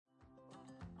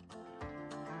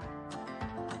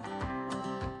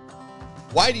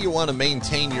Why do you want to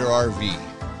maintain your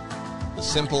RV? The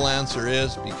simple answer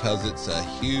is because it's a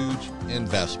huge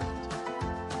investment.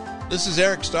 This is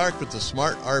Eric Stark with the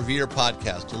Smart RVer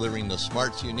Podcast, delivering the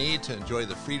smarts you need to enjoy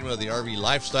the freedom of the RV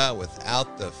lifestyle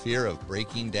without the fear of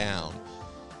breaking down.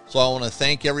 So I want to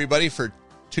thank everybody for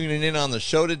tuning in on the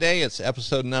show today. It's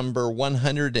episode number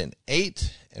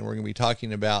 108, and we're going to be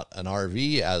talking about an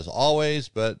RV as always,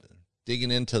 but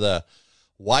digging into the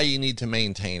why you need to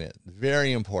maintain it.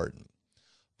 Very important.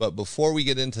 But before we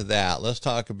get into that, let's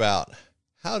talk about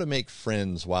how to make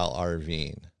friends while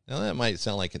RVing. Now, that might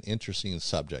sound like an interesting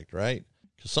subject, right?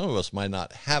 Because some of us might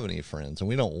not have any friends, and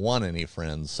we don't want any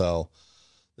friends, so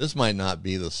this might not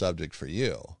be the subject for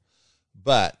you.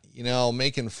 But, you know,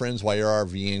 making friends while you're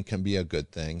RVing can be a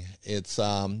good thing. It's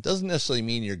doesn't necessarily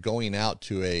mean you're going out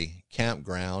to a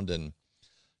campground and,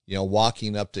 you know,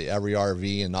 walking up to every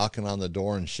RV and knocking on the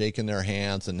door and shaking their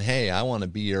hands and, hey, I want to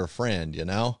be your friend, you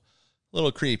know? A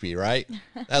little creepy, right?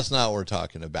 That's not what we're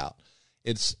talking about.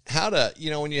 It's how to, you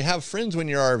know, when you have friends when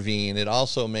you're RVing, it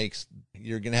also makes,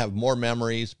 you're going to have more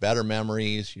memories, better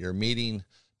memories. You're meeting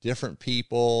different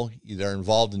people. They're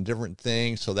involved in different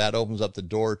things. So that opens up the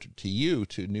door to you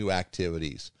to new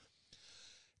activities.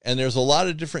 And there's a lot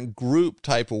of different group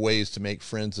type of ways to make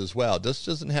friends as well. This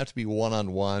doesn't have to be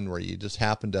one-on-one where you just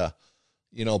happen to,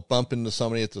 you know, bump into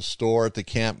somebody at the store, at the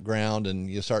campground, and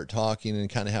you start talking and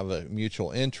kind of have a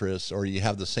mutual interest, or you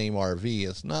have the same RV.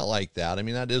 It's not like that. I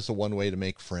mean, that is the one way to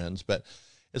make friends, but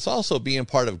it's also being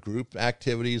part of group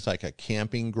activities like a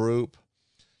camping group.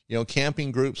 You know,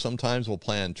 camping groups sometimes will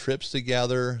plan trips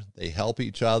together. They help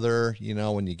each other. You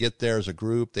know, when you get there as a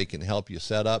group, they can help you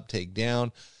set up, take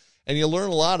down. And you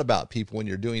learn a lot about people when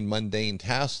you're doing mundane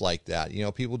tasks like that. You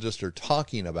know, people just are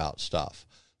talking about stuff.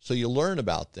 So you learn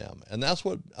about them. And that's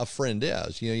what a friend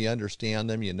is. You know, you understand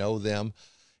them, you know them.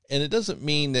 And it doesn't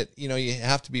mean that, you know, you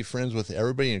have to be friends with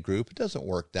everybody in a group. It doesn't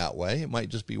work that way. It might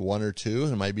just be one or two.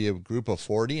 It might be a group of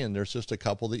 40, and there's just a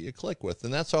couple that you click with.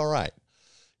 And that's all right.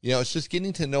 You know, it's just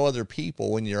getting to know other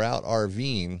people when you're out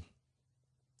RVing.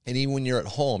 And even when you're at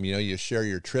home, you know, you share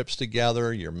your trips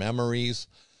together, your memories.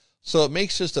 So it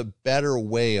makes just a better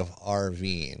way of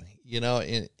RVing. You know,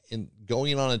 in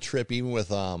going on a trip, even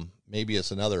with maybe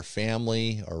it's another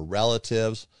family or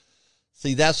relatives.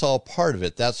 See, that's all part of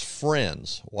it. That's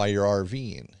friends while you're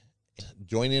RVing.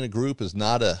 Joining a group is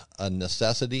not a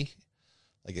necessity.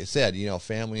 Like I said, you know,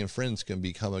 family and friends can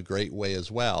become a great way as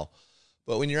well.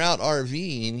 But when you're out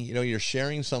RVing, you know, you're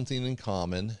sharing something in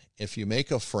common. If you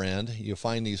make a friend, you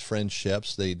find these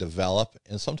friendships, they develop,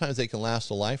 and sometimes they can last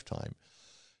a lifetime.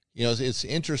 You know, it's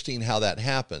interesting how that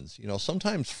happens. You know,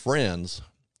 sometimes friends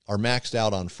are maxed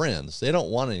out on friends. They don't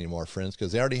want any more friends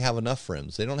because they already have enough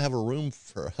friends. They don't have a room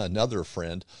for another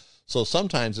friend. So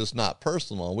sometimes it's not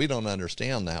personal, and we don't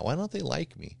understand that. Why don't they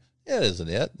like me? It isn't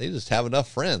it. They just have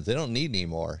enough friends. They don't need any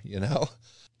more, you know.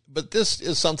 But this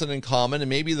is something in common, and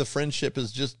maybe the friendship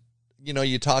is just, you know,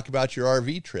 you talk about your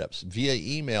RV trips via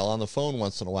email on the phone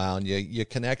once in a while, and you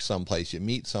connect someplace, you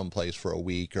meet someplace for a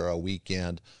week or a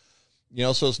weekend. You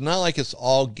know, so it's not like it's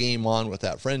all game on with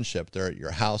that friendship. They're at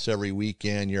your house every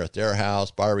weekend. You're at their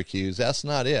house, barbecues. That's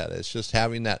not it. It's just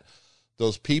having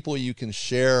those people you can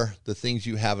share the things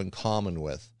you have in common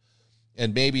with.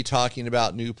 And maybe talking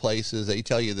about new places. They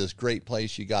tell you this great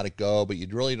place you got to go, but you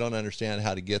really don't understand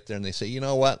how to get there. And they say, you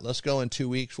know what, let's go in 2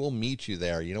 weeks. We'll meet you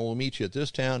there. You know, we'll meet you at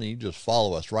this town, and you just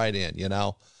follow us right in, you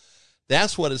know.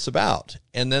 That's what it's about.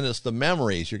 And then it's the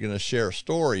memories. You're going to share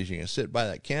stories. You're going to sit by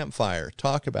that campfire,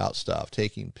 talk about stuff,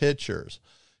 taking pictures,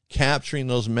 capturing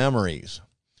those memories,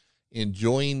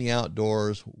 enjoying the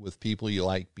outdoors with people you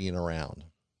like being around.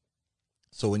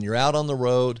 So when you're out on the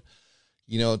road,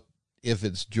 you know, if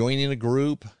it's joining a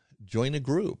group, join a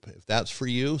group. If that's for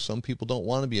you, some people don't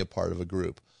want to be a part of a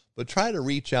group, but try to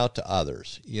reach out to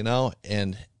others, you know,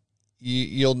 and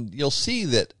you'll see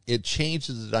that it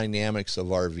changes the dynamics of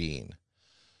RVing.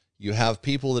 You have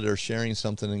people that are sharing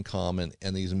something in common,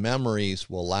 and these memories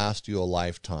will last you a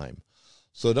lifetime.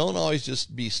 So don't always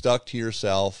just be stuck to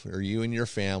yourself or you and your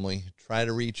family. Try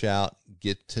to reach out,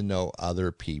 get to know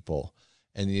other people,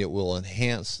 and it will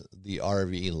enhance the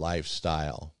RV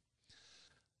lifestyle.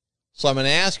 So I'm going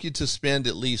to ask you to spend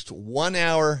at least 1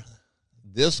 hour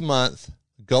this month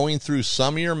going through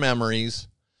some of your memories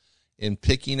and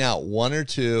picking out one or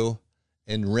two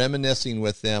and reminiscing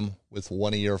with them with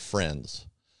one of your friends.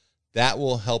 That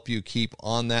will help you keep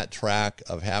on that track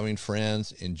of having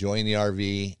friends, enjoying the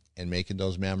RV, and making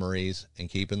those memories and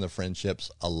keeping the friendships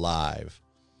alive.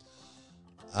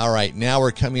 All right, now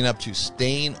we're coming up to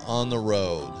staying on the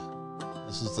road.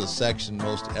 This is the section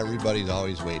most everybody's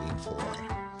always waiting for.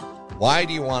 Why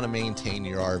do you want to maintain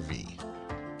your RV?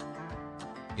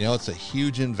 It's a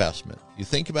huge investment. You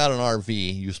think about an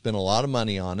RV, you spend a lot of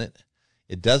money on it.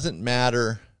 It doesn't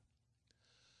matter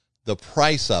the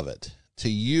price of it. To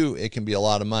you, it can be a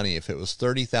lot of money. If it was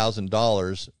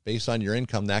 $30,000 based on your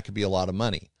income, that could be a lot of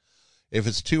money. If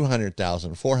it's $200,000,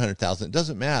 $400,000, it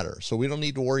doesn't matter. So we don't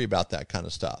need to worry about that kind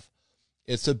of stuff.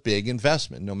 It's a big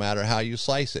investment, no matter how you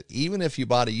slice it. Even if you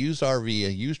bought a used RV,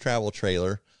 a used travel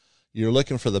trailer, you're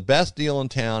looking for the best deal in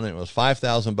town, and it was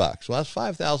 $5,000. Well, that's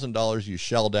 $5,000 you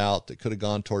shelled out that could have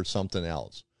gone towards something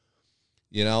else.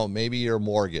 Maybe your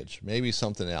mortgage, maybe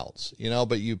something else,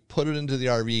 but you put it into the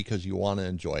RV because you want to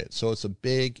enjoy it. So it's a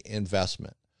big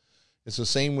investment. It's the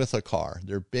same with a car.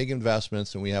 They're big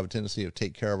investments, and we have a tendency to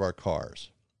take care of our cars.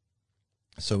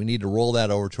 So we need to roll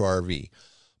that over to our RV.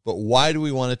 But why do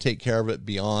we want to take care of it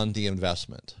beyond the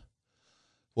investment?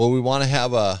 Well, we want to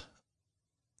have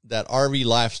that RV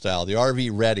lifestyle, the RV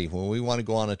ready. When we want to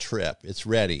go on a trip, it's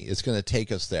ready. It's going to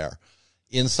take us there.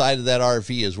 Inside of that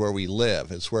RV is where we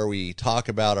live. It's where we talk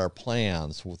about our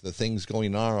plans, with the things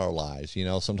going on in our lives.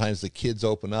 Sometimes the kids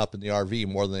open up in the RV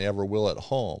more than they ever will at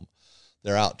home.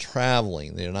 They're out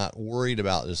traveling. They're not worried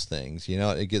about these things.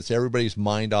 It gets everybody's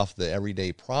mind off the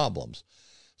everyday problems.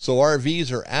 So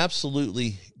RVs are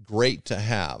absolutely great to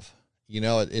have.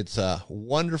 It's a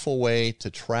wonderful way to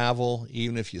travel.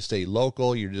 Even if you stay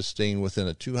local, you're just staying within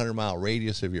a 200-mile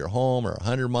radius of your home, or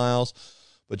 100 miles,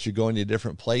 but you're going to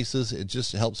different places. It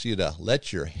just helps you to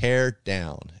let your hair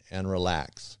down and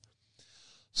relax.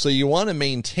 So you want to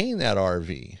maintain that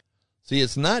RV. See,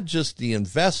 it's not just the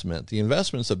investment. The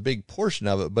investment's a big portion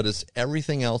of it, but it's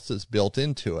everything else that's built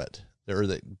into it, or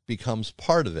that becomes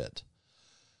part of it.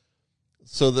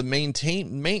 So the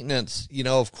maintenance,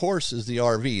 of course, is the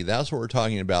RV. That's what we're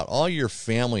talking about. All your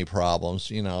family problems,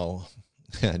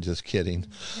 just kidding.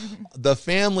 The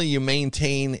family you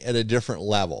maintain at a different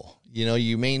level.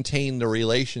 You maintain the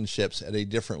relationships at a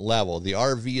different level. The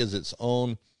RV is its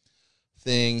own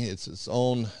thing. It's its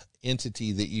own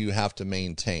entity that you have to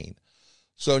maintain.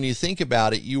 So when you think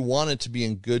about it, you want it to be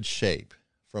in good shape.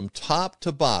 From top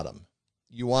to bottom,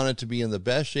 you want it to be in the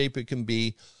best shape it can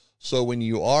be. So when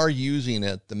you are using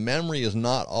it, the memory is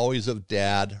not always of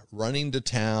Dad running to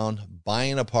town,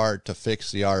 buying a part to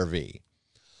fix the RV.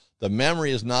 The memory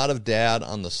is not of Dad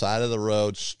on the side of the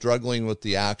road struggling with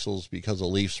the axles because a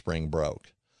leaf spring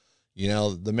broke.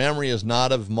 The memory is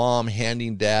not of Mom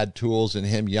handing Dad tools and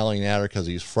him yelling at her because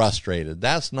he's frustrated.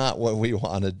 That's not what we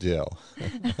want to do.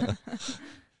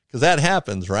 Because that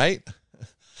happens, right?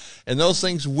 And those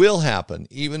things will happen.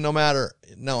 Even no matter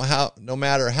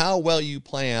how well you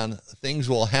plan, things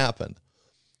will happen.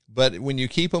 But when you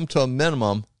keep them to a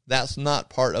minimum, that's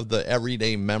not part of the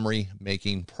everyday memory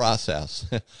making process.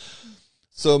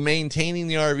 So maintaining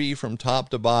the RV from top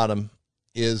to bottom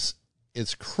it's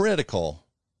critical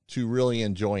to really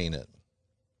enjoying it.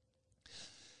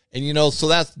 And, so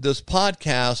that's this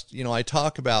podcast, I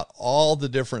talk about all the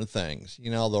different things,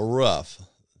 the roof,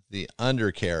 the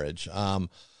undercarriage,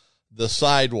 the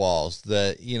sidewalls,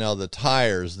 the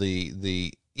tires,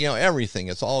 the everything.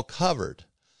 It's all covered.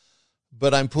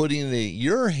 But I'm putting it in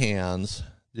your hands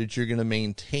that you're going to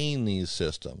maintain these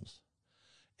systems.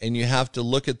 And you have to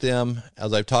look at them,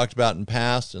 as I've talked about in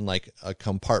past, in like a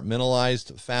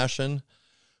compartmentalized fashion,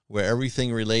 where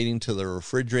everything relating to the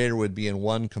refrigerator would be in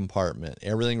one compartment.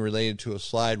 Everything related to a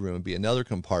slide room would be another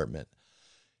compartment.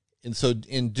 And so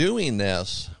in doing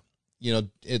this,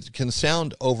 it can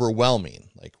sound overwhelming.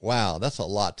 Like, wow, that's a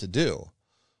lot to do.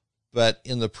 But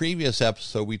in the previous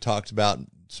episode, we talked about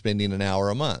spending an hour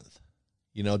a month,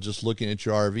 just looking at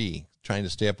your RV, trying to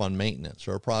stay up on maintenance,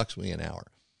 or approximately an hour.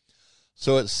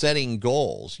 So it's setting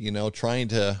goals, trying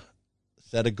to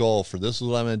set a goal for this is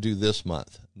what I'm going to do this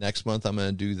month. Next month, I'm going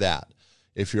to do that.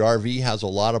 If your RV has a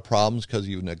lot of problems because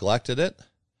you've neglected it,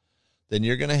 then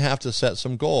you're going to have to set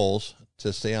some goals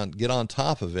to get on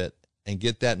top of it and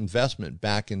get that investment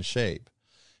back in shape.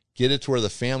 Get it to where the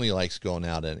family likes going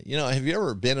out in it. Have you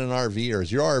ever been in an RV, or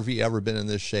has your RV ever been in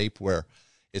this shape where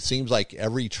it seems like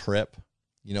every trip,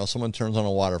 someone turns on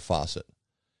a water faucet,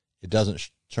 it doesn't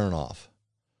turn off.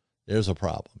 There's a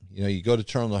problem. You go to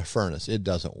turn on the furnace, it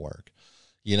doesn't work.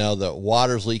 The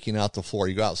water's leaking out the floor.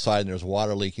 You go outside and there's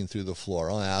water leaking through the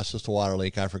floor. Oh, that's just a water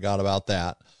leak. I forgot about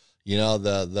that.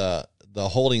 The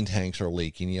holding tanks are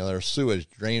leaking. There's sewage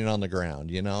draining on the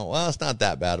ground. Well, it's not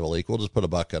that bad of a leak. We'll just put a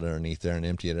bucket underneath there and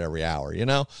empty it every hour.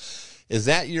 Is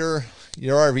that your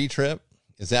RV trip?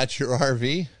 Is that your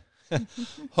RV?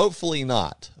 Hopefully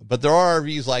not. But there are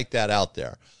RVs like that out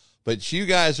there. But you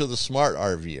guys are the smart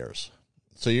RVers.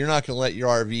 So you're not going to let your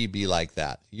RV be like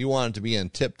that. You want it to be in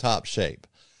tip-top shape.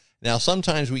 Now,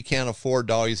 sometimes we can't afford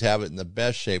to always have it in the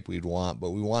best shape we'd want,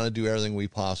 but we want to do everything we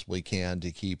possibly can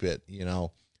to keep it,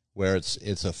 where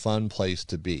it's a fun place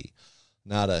to be,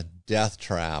 not a death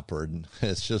trap, or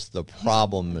it's just the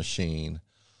problem machine.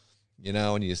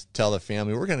 And you tell the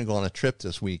family, we're going to go on a trip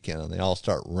this weekend, and they all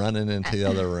start running into the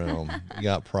other room. You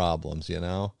got problems,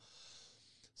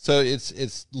 So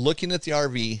it's looking at the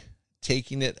RV,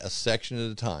 taking it a section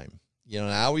at a time. And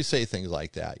I always say things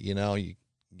like that,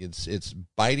 it's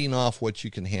biting off what you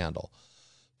can handle.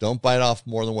 Don't bite off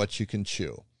more than what you can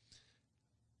chew.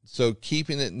 So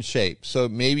keeping it in shape. So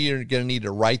maybe you're going to need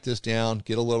to write this down,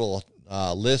 get a little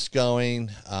list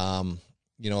going, a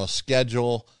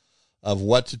schedule of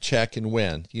what to check and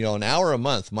when. An hour a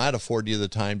month might afford you the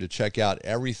time to check out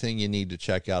everything you need to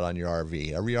check out on your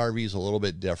RV. Every RV is a little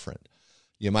bit different.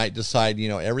 You might decide,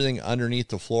 everything underneath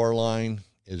the floor line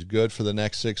is good for the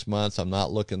next 6 months. I'm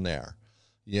not looking there.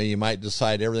 You might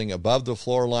decide everything above the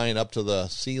floor line up to the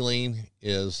ceiling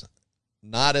is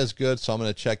not as good, so I'm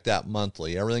going to check that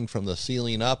monthly. Everything from the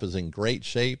ceiling up is in great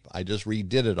shape. I just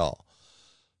redid it all.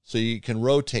 So you can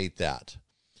rotate that.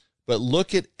 But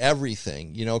look at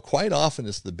everything. Quite often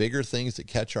it's the bigger things that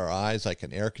catch our eyes, like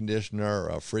an air conditioner,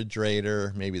 a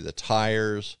refrigerator, maybe the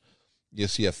tires. You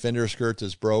see a fender skirt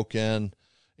that's broken.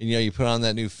 And, you put on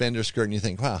that new fender skirt and you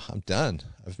think, wow, I'm done.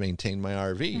 I've maintained my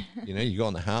RV. You go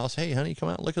in the house. Hey, honey, come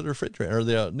out and look at the refrigerator or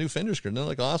the new fender skirt. Doesn't it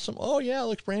look awesome? Oh, yeah, it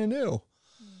looks brand new.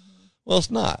 Mm-hmm. Well,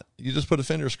 it's not. You just put a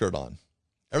fender skirt on.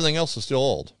 Everything else is still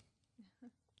old.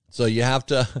 So you have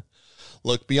to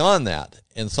look beyond that.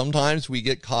 And sometimes we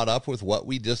get caught up with what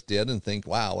we just did and think,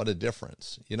 wow, what a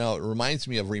difference. It reminds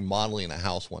me of remodeling a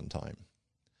house one time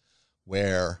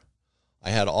where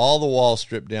I had all the walls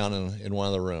stripped down in one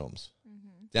of the rooms.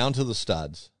 Down to the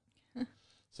studs.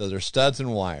 So there's studs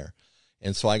and wire.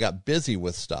 And so I got busy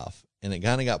with stuff, and it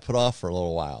kind of got put off for a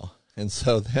little while. And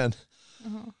so then,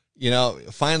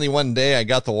 finally one day I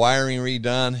got the wiring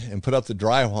redone and put up the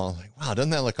drywall. I'm like, wow,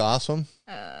 doesn't that look awesome?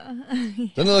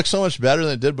 Doesn't it look so much better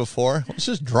than it did before? Well, it's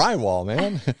just drywall,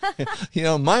 man.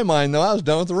 In my mind, though, I was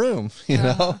done with the room,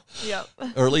 Yep.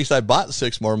 Or at least I bought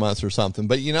 6 more months or something.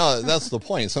 But, that's the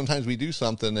point. Sometimes we do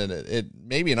something and it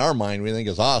maybe in our mind we think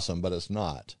is awesome, but it's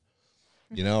not.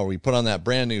 We put on that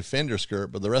brand new fender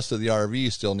skirt, but the rest of the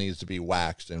RV still needs to be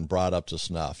waxed and brought up to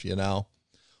snuff,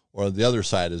 or the other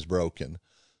side is broken.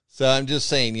 So I'm just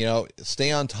saying,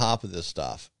 stay on top of this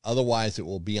stuff. Otherwise, it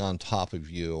will be on top of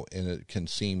you, and it can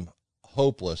seem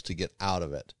hopeless to get out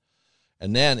of it.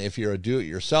 And then if you're a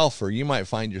do-it-yourselfer, you might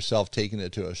find yourself taking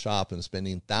it to a shop and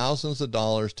spending thousands of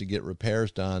dollars to get repairs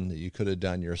done that you could have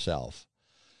done yourself.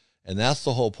 And that's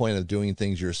the whole point of doing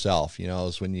things yourself,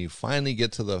 is when you finally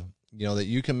get to the, that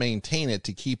you can maintain it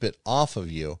to keep it off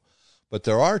of you. But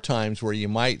there are times where you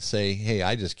might say, hey,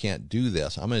 I just can't do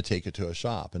this. I'm going to take it to a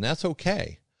shop. And that's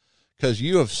okay. Because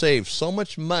you have saved so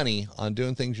much money on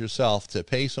doing things yourself to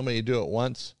pay somebody to do it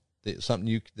once,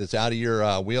 something that's out of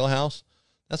your wheelhouse,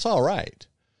 that's all right.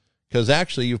 Because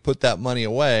actually you've put that money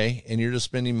away and you're just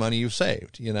spending money you've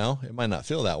saved, It might not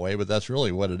feel that way, but that's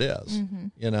really what it is,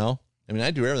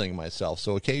 I do everything myself,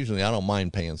 so occasionally I don't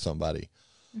mind paying somebody.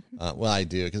 Well, I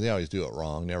do, because they always do it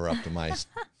wrong, never up to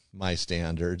my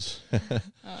standards. Oh,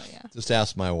 yeah. Just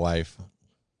ask my wife.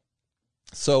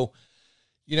 So,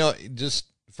 just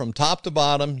from top to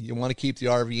bottom, you want to keep the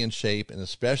RV in shape, and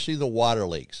especially the water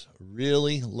leaks.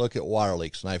 Really look at water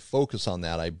leaks, and I focus on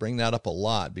that. I bring that up a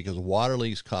lot because water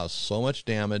leaks cause so much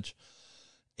damage,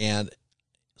 and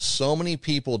so many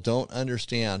people don't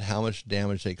understand how much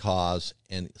damage they cause,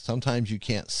 and sometimes you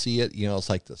can't see it. It's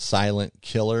like the silent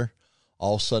killer.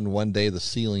 All of a sudden, one day, the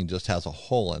ceiling just has a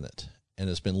hole in it, and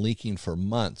it's been leaking for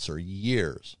months or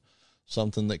years,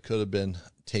 something that could have been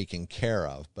taken care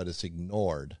of, but it's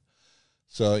ignored.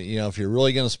 So, if you're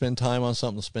really going to spend time on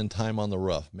something, spend time on the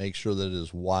roof. Make sure that it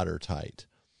is watertight.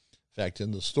 In fact,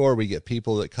 in the store, we get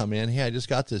people that come in, hey, I just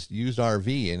got this used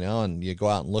RV, and you go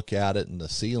out and look at it, and the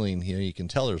ceiling, you can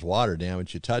tell there's water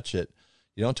damage. You touch it.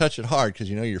 You don't touch it hard because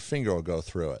your finger will go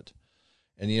through it.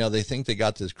 And, they think they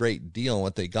got this great deal, and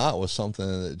what they got was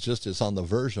something that just is on the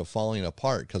verge of falling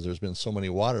apart because there's been so many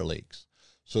water leaks.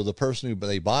 So the person who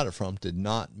they bought it from did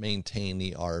not maintain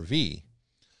the RV.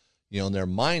 In their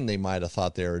mind, they might have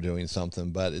thought they were doing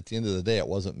something, but at the end of the day, it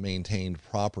wasn't maintained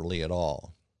properly at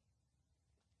all.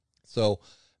 So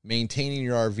maintaining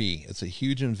your RV, it's a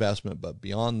huge investment, but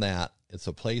beyond that, it's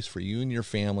a place for you and your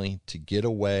family to get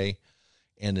away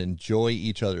and enjoy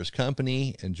each other's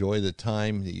company, enjoy the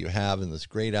time that you have in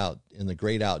the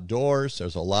great outdoors.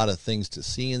 There's a lot of things to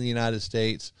see in the United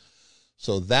States.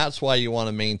 So that's why you want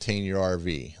to maintain your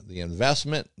RV. The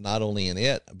investment, not only in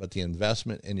it, but the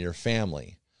investment in your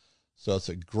family. So it's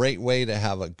a great way to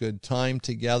have a good time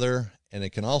together, and it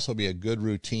can also be a good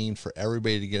routine for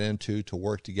everybody to get into, to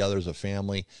work together as a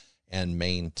family and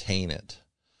maintain it.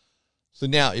 So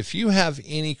now, if you have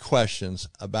any questions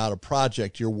about a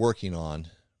project you're working on,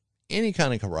 any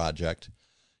kind of project,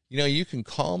 you can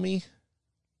call me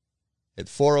at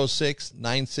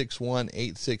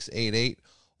 406-961-8688,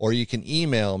 or you can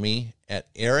email me at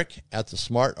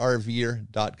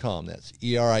eric@thesmartrver.com. That's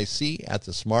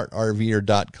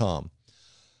ERIC@thesmartrver.com.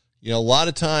 A lot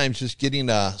of times just getting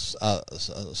a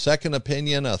second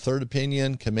opinion, a third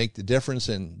opinion can make the difference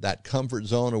in that comfort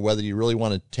zone of whether you really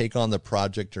want to take on the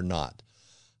project or not.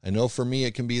 I know for me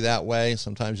it can be that way.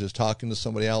 Sometimes just talking to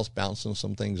somebody else, bouncing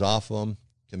some things off of them,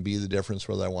 can be the difference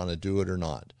whether I want to do it or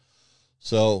not.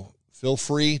 So feel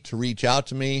free to reach out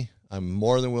to me. I'm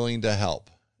more than willing to help.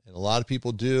 And a lot of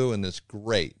people do, and it's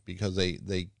great because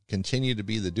they continue to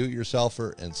be the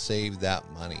do-it-yourselfer and save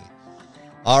that money.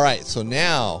 All right, so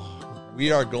now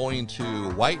we are going to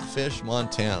Whitefish,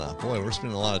 Montana. Boy, we're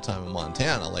spending a lot of time in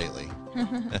Montana lately.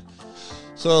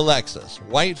 So Alexis,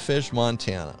 Whitefish,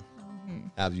 Montana.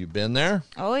 Have you been there?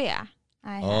 Oh, yeah.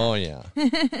 I have. Oh, yeah.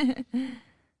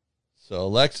 So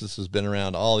Alexis has been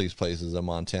around all these places in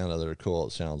Montana that are cool,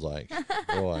 it sounds like.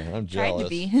 Boy, I'm jealous. Tried to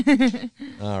be.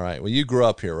 All right. Well, you grew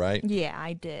up here, right? Yeah,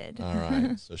 I did. All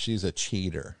right. So she's a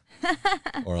cheater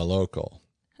or a local.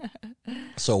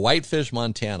 So Whitefish,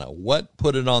 Montana. What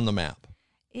put it on the map?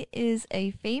 It is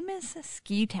a famous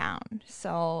ski town.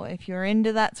 So if you're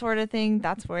into that sort of thing,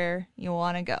 that's where you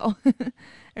want to go.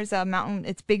 There's a mountain.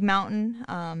 It's Big Mountain.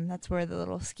 That's where the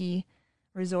little ski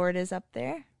resort is up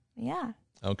there. Yeah.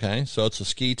 Okay. So it's a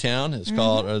ski town. It's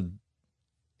called,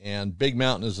 and Big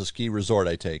Mountain is a ski resort,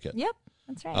 I take it. Yep.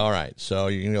 That's right. All right. So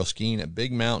you can go skiing at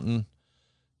Big Mountain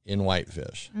in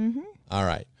Whitefish. Mm-hmm. All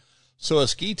right. So a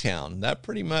ski town, that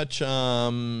pretty much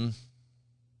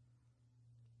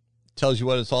tells you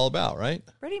what it's all about, right?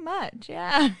 Pretty much,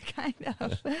 yeah, kind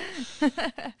of.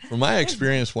 From my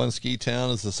experience, one ski town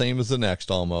is the same as the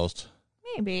next almost.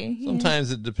 Maybe.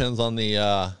 Sometimes it depends on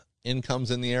the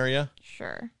incomes in the area.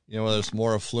 Sure. Whether it's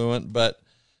more affluent, but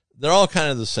they're all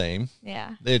kind of the same.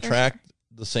 Yeah. They attract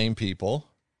the same people.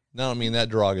 Now, I don't mean that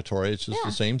derogatory. It's just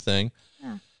the same thing.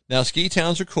 Yeah. Now, ski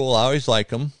towns are cool. I always like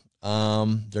them.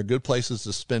 They're good places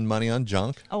to spend money on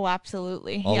junk. Oh,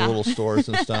 absolutely. All the little stores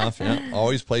and stuff. Yeah.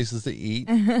 Always places to eat.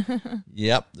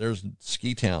 Yep. There's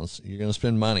ski towns. You're going to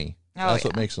spend money. That's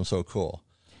what makes them so cool.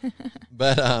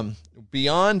 But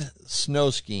beyond snow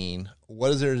skiing,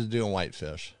 what is there to do in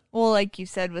Whitefish? Well, like you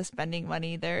said, with spending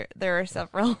money, there are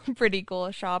several pretty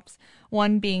cool shops.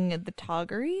 One being the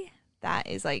Toggery. That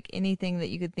is like anything that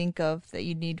you could think of that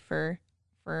you need for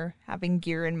having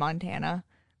gear in Montana.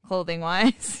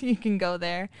 Clothing-wise, you can go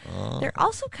there. They're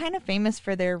also kind of famous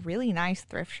for their really nice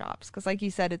thrift shops because, like you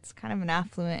said, it's kind of an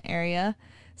affluent area,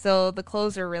 so the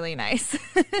clothes are really nice.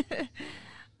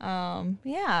 Those are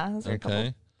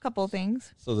a couple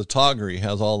things. So the Toggery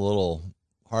has all the little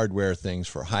hardware things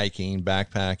for hiking,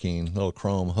 backpacking, little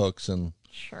chrome hooks and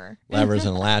levers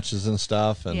and latches and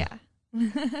stuff. And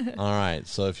all right.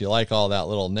 So if you like all that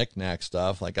little knick-knack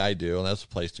stuff like I do, that's a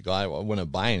place to go. I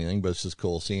wouldn't buy anything, but it's just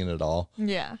cool seeing it all.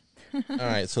 Yeah. All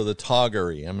right. So the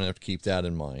Toggery, I'm going to have to keep that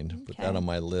in mind. Put that on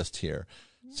my list here.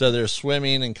 So there's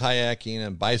swimming and kayaking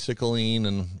and bicycling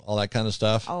and all that kind of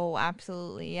stuff. Oh,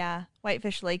 absolutely. Yeah.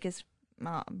 Whitefish Lake is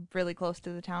really close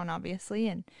to the town, obviously,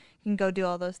 and you can go do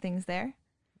all those things there.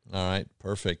 All right.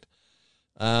 Perfect.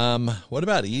 What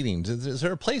about eating? Is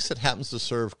there a place that happens to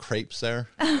serve crepes there?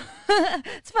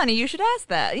 It's funny. You should ask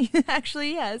that.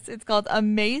 Actually, yes. It's called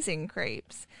Amazing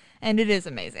Crepes. And it is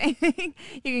amazing. You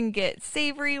can get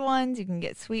savory ones. You can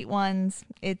get sweet ones.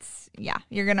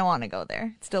 You're going to want to go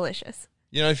there. It's delicious.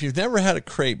 If you've never had a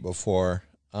crepe before,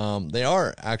 they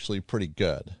are actually pretty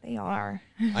good. They are.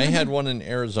 I had one in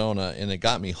Arizona, and it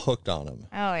got me hooked on them.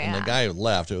 Oh, yeah. And the guy who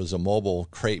left, it was a mobile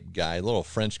crepe guy, a little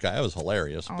French guy. It was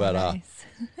hilarious. Nice.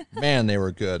 Man, they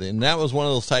were good. And that was one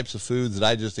of those types of foods that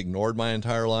I just ignored my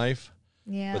entire life.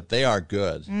 Yeah. But they are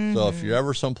good. Mm-hmm. So if you're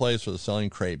ever someplace where they're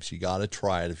selling crepes, you got to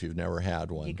try it if you've never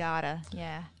had one. You gotta,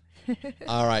 yeah.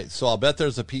 All right. So I'll bet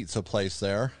there's a pizza place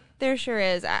there. There sure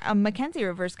is. Mackenzie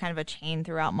River is kind of a chain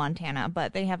throughout Montana,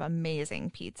 but they have amazing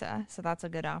pizza, so that's a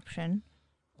good option.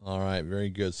 All right, very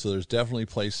good. So there's definitely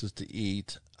places to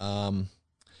eat. Now,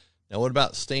 what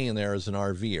about staying there as an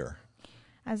RVer?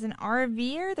 As an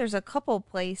RVer, there's a couple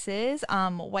places.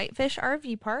 Whitefish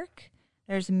RV Park,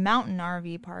 there's Mountain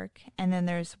RV Park, and then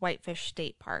there's Whitefish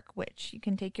State Park, which you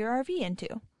can take your RV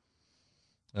into.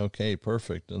 Okay,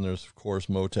 perfect. And there's, of course,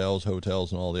 motels,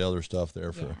 hotels, and all the other stuff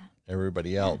there for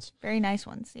everybody else. Very nice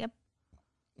ones. Yep.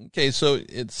 Okay, so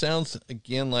it sounds,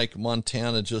 again, like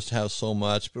Montana just has so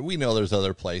much, but we know there's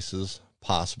other places,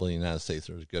 possibly in the United States,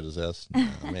 that are as good as this. No,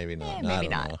 maybe not. Maybe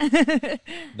not. Know.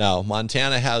 No,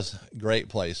 Montana has great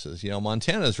places.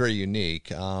 Montana is very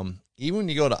unique. Even when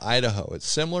you go to Idaho, it's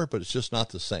similar, but it's just not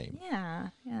the same. Yeah.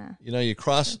 You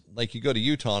cross, like you go to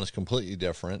Utah, and it's completely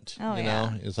different.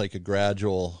 Yeah. It's like a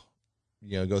gradual,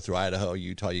 go through Idaho,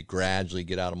 Utah, you gradually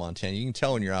get out of Montana. You can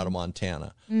tell when you're out of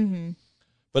Montana. Mm-hmm.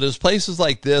 But there's places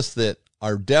like this that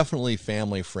are definitely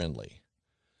family friendly,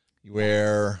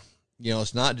 where,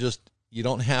 it's not just, you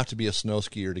don't have to be a snow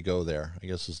skier to go there, I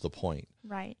guess is the point.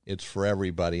 Right. It's for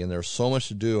everybody, and there's so much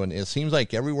to do. And it seems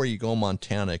like everywhere you go in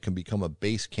Montana, it can become a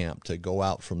base camp to go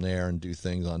out from there and do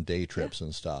things on day trips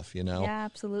and stuff, Yeah,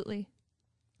 absolutely.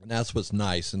 And that's what's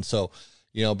nice. And so,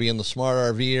 being the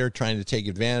smart RVer, trying to take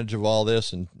advantage of all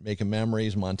this and making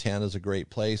memories, Montana's a great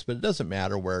place, but it doesn't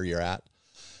matter where you're at.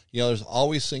 There's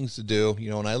always things to do.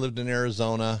 When I lived in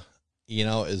Arizona,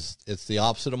 it's the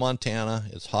opposite of Montana.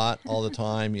 It's hot all the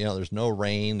time. There's no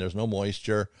rain, there's no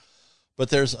moisture, but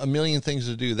there's a million things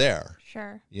to do there.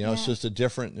 Sure. It's just a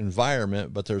different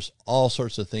environment, but there's all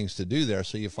sorts of things to do there.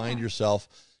 So you find yourself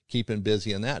keeping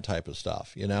busy in that type of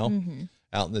stuff, Mm-hmm.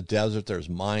 Out in the desert, there's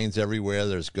mines everywhere.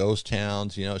 There's ghost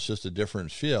towns, it's just a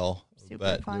different feel,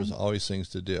 but fun. There's always things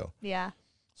to do. Yeah.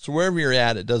 So wherever you're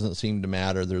at, it doesn't seem to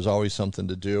matter. There's always something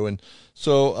to do. And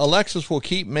so Alexis will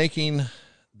keep making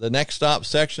the next stop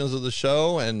sections of the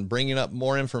show and bringing up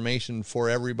more information for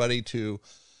everybody to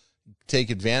take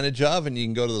advantage of. And you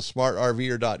can go to the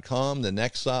smartrver.com, the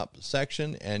next stop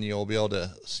section, and you'll be able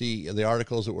to see the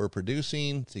articles that we're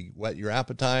producing to whet your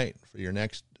appetite for your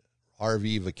next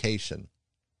RV vacation.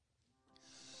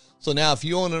 So now if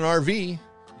you own an RV,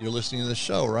 you're listening to the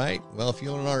show, right? Well, if you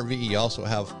own an RV, you also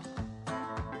have...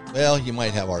 Well, you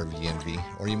might have RV envy,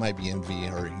 or you might be envy,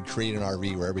 or you create an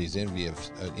RV where everybody's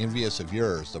envious of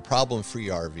yours. The problem-free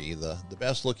RV, the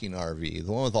best-looking RV,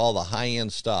 the one with all the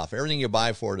high-end stuff. Everything you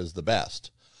buy for it is the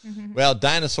best. Mm-hmm. Well,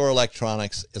 Dinosaur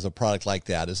Electronics is a product like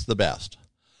that. It's the best.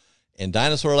 And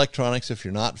Dinosaur Electronics, if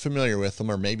you're not familiar with them,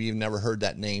 or maybe you've never heard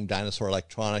that name, Dinosaur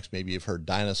Electronics, maybe you've heard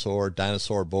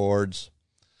Dinosaur boards.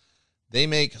 They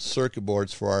make circuit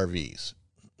boards for RVs.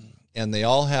 And they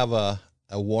all have a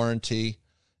warranty.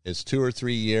 It's 2 or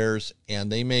 3 years,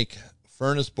 and they make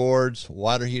furnace boards,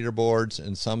 water heater boards,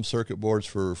 and some circuit boards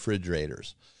for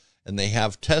refrigerators. And they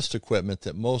have test equipment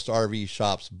that most RV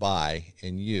shops buy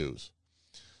and use.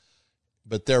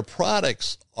 But their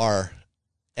products are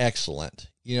excellent.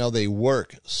 They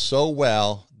work so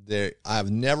well.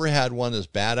 I've never had one that's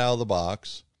bad out of the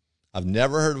box. I've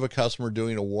never heard of a customer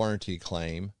doing a warranty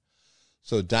claim.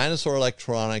 So Dinosaur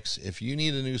Electronics, if you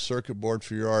need a new circuit board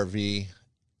for your RV,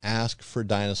 ask for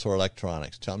Dinosaur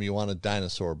Electronics. Tell them you want a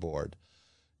dinosaur board.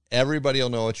 Everybody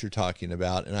will know what you're talking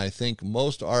about, and I think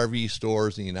most RV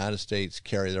stores in the United States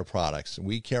carry their products.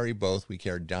 We carry both. We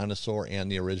carry Dinosaur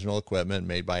and the original equipment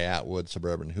made by Atwood,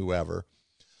 Suburban, whoever.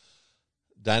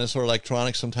 Dinosaur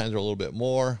Electronics sometimes are a little bit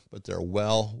more, but they're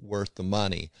well worth the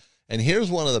money. And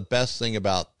here's one of the best things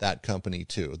about that company,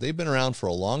 too. They've been around for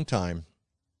a long time,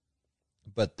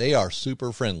 but they are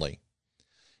super friendly.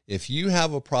 If you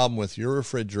have a problem with your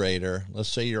refrigerator, let's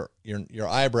say your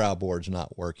eyebrow board's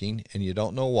not working and you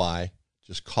don't know why,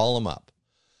 just call them up.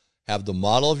 Have the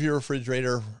model of your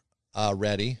refrigerator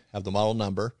ready, have the model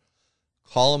number,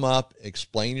 call them up,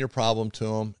 explain your problem to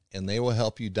them, and they will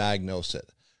help you diagnose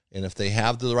it. And if they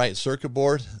have the right circuit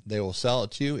board, they will sell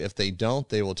it to you. If they don't,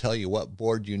 they will tell you what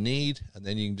board you need, and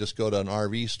then you can just go to an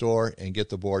RV store and get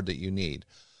the board that you need.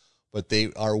 But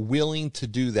they are willing to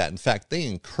do that. In fact, they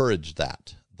encourage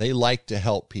that. They like to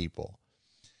help people.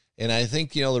 And I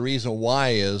think, the reason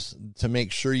why is to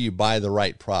make sure you buy the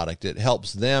right product. It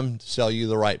helps them sell you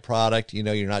the right product.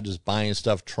 You're not just buying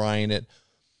stuff, trying it.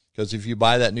 Because if you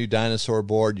buy that new dinosaur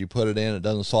board, you put it in, it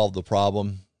doesn't solve the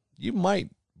problem, you might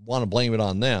want to blame it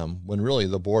on them when really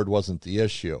the board wasn't the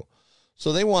issue.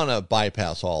 So they want to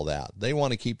bypass all that. They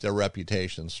want to keep their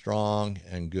reputation strong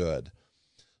and good.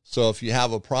 So if you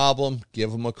have a problem,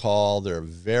 give them a call. They're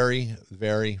very,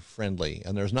 very friendly.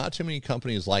 And there's not too many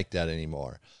companies like that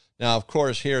anymore. Now, of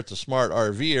course, here at the Smart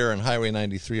RVer and Highway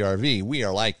 93 RV, we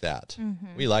are like that.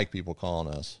 Mm-hmm. We like people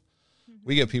calling us. Mm-hmm.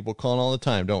 We get people calling all the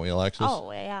time, don't we, Alexis?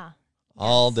 Oh, yeah.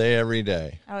 All day, every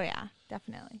day. Oh, yeah,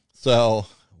 definitely. So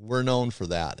we're known for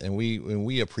that. And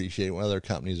we appreciate when other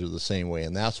companies are the same way.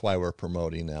 And that's why we're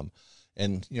promoting them.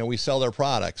 And, we sell their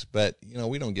products, but,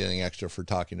 we don't get any extra for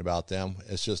talking about them.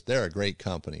 It's just they're a great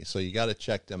company. So you got to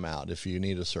check them out if you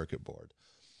need a circuit board.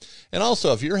 And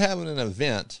also, if you're having an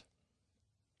event,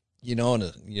 you're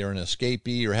an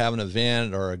escapee, you're having an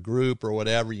event or a group or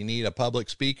whatever, you need a public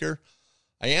speaker,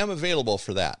 I am available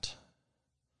for that.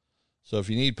 So if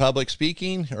you need public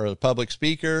speaking or a public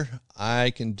speaker,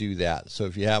 I can do that. So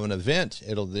if you have an event,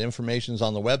 the information's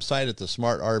on the website at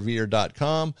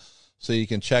thesmartrver.com, so you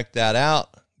can check that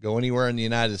out. Go anywhere in the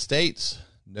United States,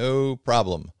 no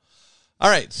problem. All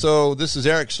right, so this is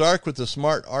Eric Stark with the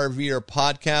Smart RVer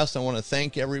Podcast. I want to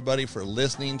thank everybody for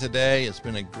listening today. It's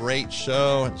been a great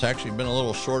show. It's actually been a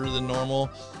little shorter than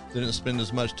normal. Didn't spend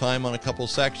as much time on a couple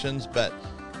sections, but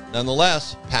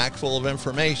nonetheless, packed full of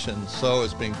information. So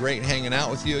it's been great hanging out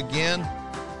with you again.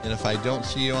 And if I don't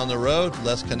see you on the road,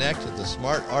 let's connect at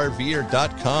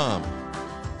thesmartrver.com.